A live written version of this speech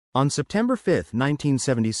On September 5,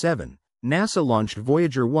 1977, NASA launched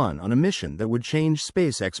Voyager 1 on a mission that would change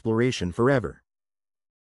space exploration forever.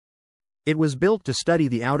 It was built to study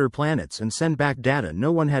the outer planets and send back data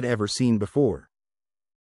no one had ever seen before.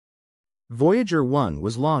 Voyager 1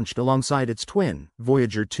 was launched alongside its twin,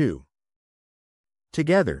 Voyager 2.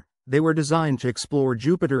 Together, they were designed to explore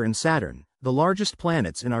Jupiter and Saturn, the largest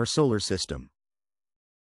planets in our solar system.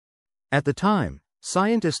 At the time,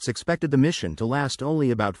 scientists expected the mission to last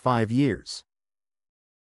only about 5 years.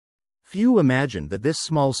 Few imagined that this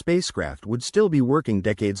small spacecraft would still be working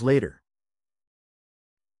decades later.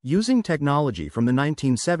 Using technology from the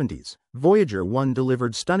 1970s, Voyager 1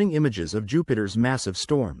 delivered stunning images of Jupiter's massive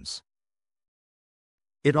storms.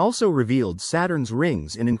 It also revealed Saturn's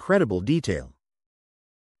rings in incredible detail.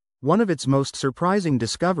 One of its most surprising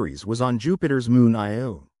discoveries was on Jupiter's moon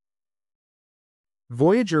Io.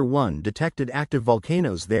 Voyager 1 detected active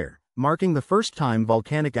volcanoes there, marking the first time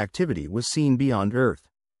volcanic activity was seen beyond Earth.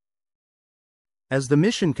 As the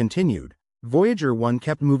mission continued, Voyager 1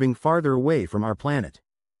 kept moving farther away from our planet.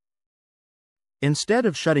 Instead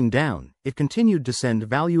of shutting down, it continued to send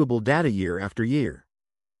valuable data year after year.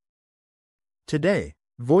 Today,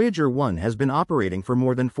 Voyager 1 has been operating for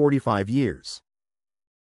more than 45 years.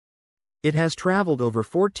 It has traveled over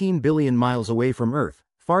 14 billion miles away from Earth,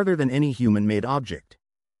 farther than any human-made object.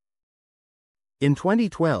 In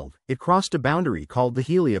 2012, it crossed a boundary called the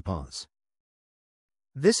heliopause.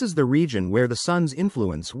 This is the region where the Sun's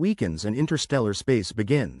influence weakens and interstellar space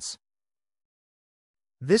begins.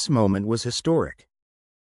 This moment was historic.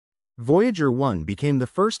 Voyager 1 became the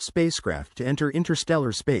first spacecraft to enter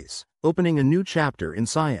interstellar space, opening a new chapter in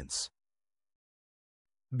science.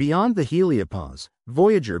 Beyond the heliopause,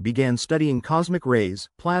 Voyager began studying cosmic rays,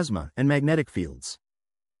 plasma, and magnetic fields.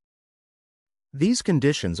 These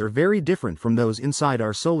conditions are very different from those inside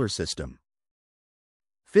our solar system.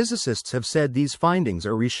 Physicists have said these findings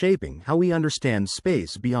are reshaping how we understand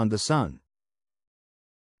space beyond the Sun.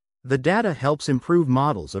 The data helps improve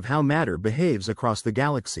models of how matter behaves across the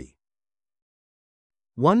galaxy.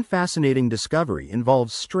 One fascinating discovery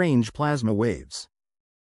involves strange plasma waves.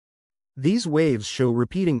 These waves show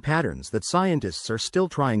repeating patterns that scientists are still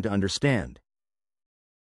trying to understand.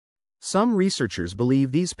 Some researchers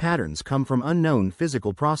believe these patterns come from unknown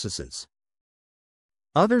physical processes.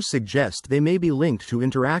 Others suggest they may be linked to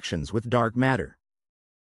interactions with dark matter.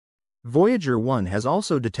 Voyager 1 has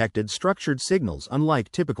also detected structured signals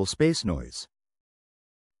unlike typical space noise.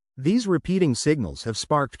 These repeating signals have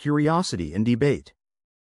sparked curiosity and debate.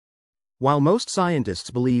 While most scientists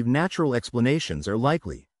believe natural explanations are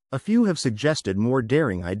likely, a few have suggested more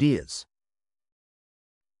daring ideas.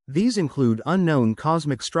 These include unknown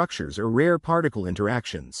cosmic structures or rare particle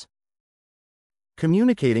interactions.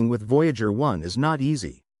 Communicating with Voyager 1 is not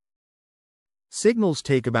easy. Signals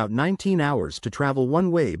take about 19 hours to travel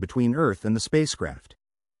one way between Earth and the spacecraft.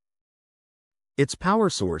 Its power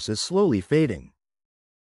source is slowly fading.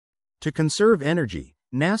 To conserve energy,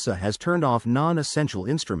 NASA has turned off non-essential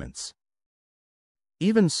instruments.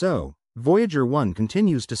 Even so, Voyager 1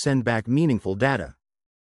 continues to send back meaningful data.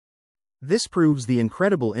 This proves the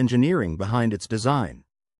incredible engineering behind its design.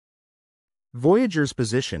 Voyager's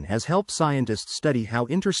position has helped scientists study how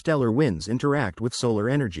interstellar winds interact with solar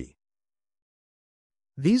energy.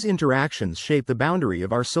 These interactions shape the boundary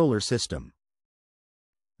of our solar system.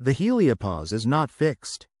 The heliopause is not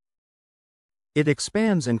fixed. It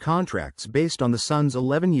expands and contracts based on the Sun's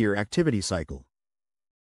 11-year activity cycle.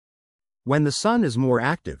 When the Sun is more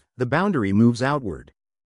active, the boundary moves outward.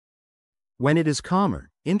 When it is calmer,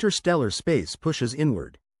 interstellar space pushes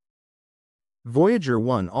inward. Voyager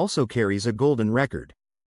 1 also carries a golden record.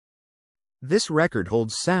 This record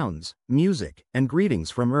holds sounds, music, and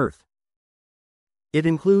greetings from Earth. It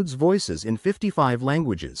includes voices in 55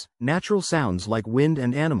 languages, natural sounds like wind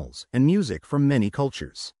and animals, and music from many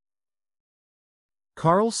cultures.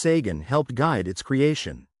 Carl Sagan helped guide its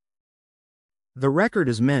creation. The record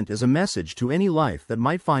is meant as a message to any life that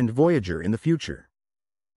might find Voyager in the future.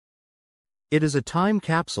 It is a time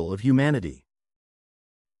capsule of humanity.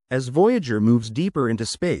 As Voyager moves deeper into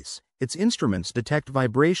space, its instruments detect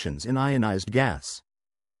vibrations in ionized gas.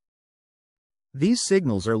 These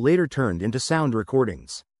signals are later turned into sound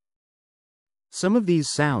recordings. Some of these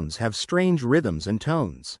sounds have strange rhythms and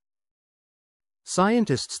tones.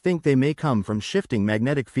 Scientists think they may come from shifting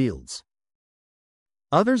magnetic fields.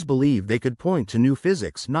 Others believe they could point to new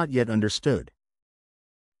physics not yet understood.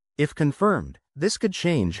 If confirmed, this could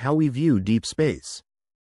change how we view deep space.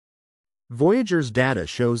 Voyager's data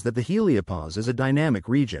shows that the heliopause is a dynamic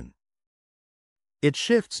region. It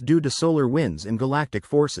shifts due to solar winds and galactic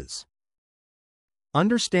forces.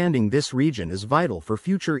 Understanding this region is vital for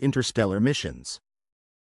future interstellar missions.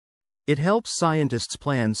 It helps scientists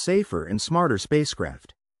plan safer and smarter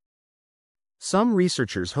spacecraft. Some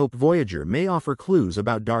researchers hope Voyager may offer clues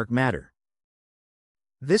about dark matter.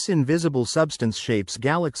 This invisible substance shapes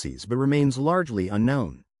galaxies but remains largely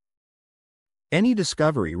unknown. Any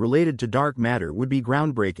discovery related to dark matter would be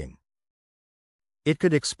groundbreaking. It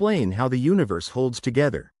could explain how the universe holds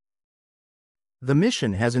together. The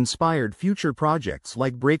mission has inspired future projects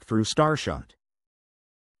like Breakthrough Starshot.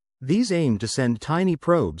 These aim to send tiny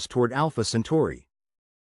probes toward Alpha Centauri.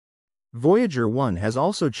 Voyager 1 has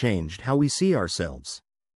also changed how we see ourselves.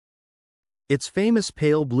 Its famous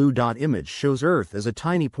pale blue dot image shows Earth as a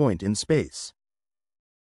tiny point in space.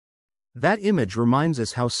 That image reminds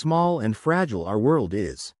us how small and fragile our world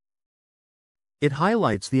is. It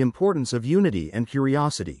highlights the importance of unity and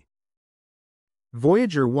curiosity.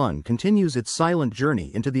 Voyager 1 continues its silent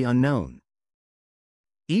journey into the unknown.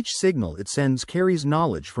 Each signal it sends carries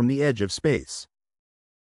knowledge from the edge of space.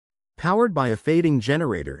 Powered by a fading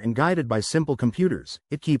generator and guided by simple computers,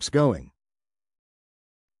 it keeps going.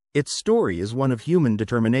 Its story is one of human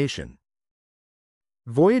determination.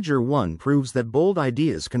 Voyager 1 proves that bold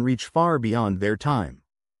ideas can reach far beyond their time.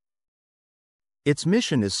 Its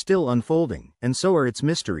mission is still unfolding, and so are its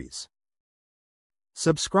mysteries.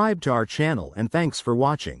 Subscribe to our channel and thanks for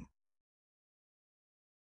watching.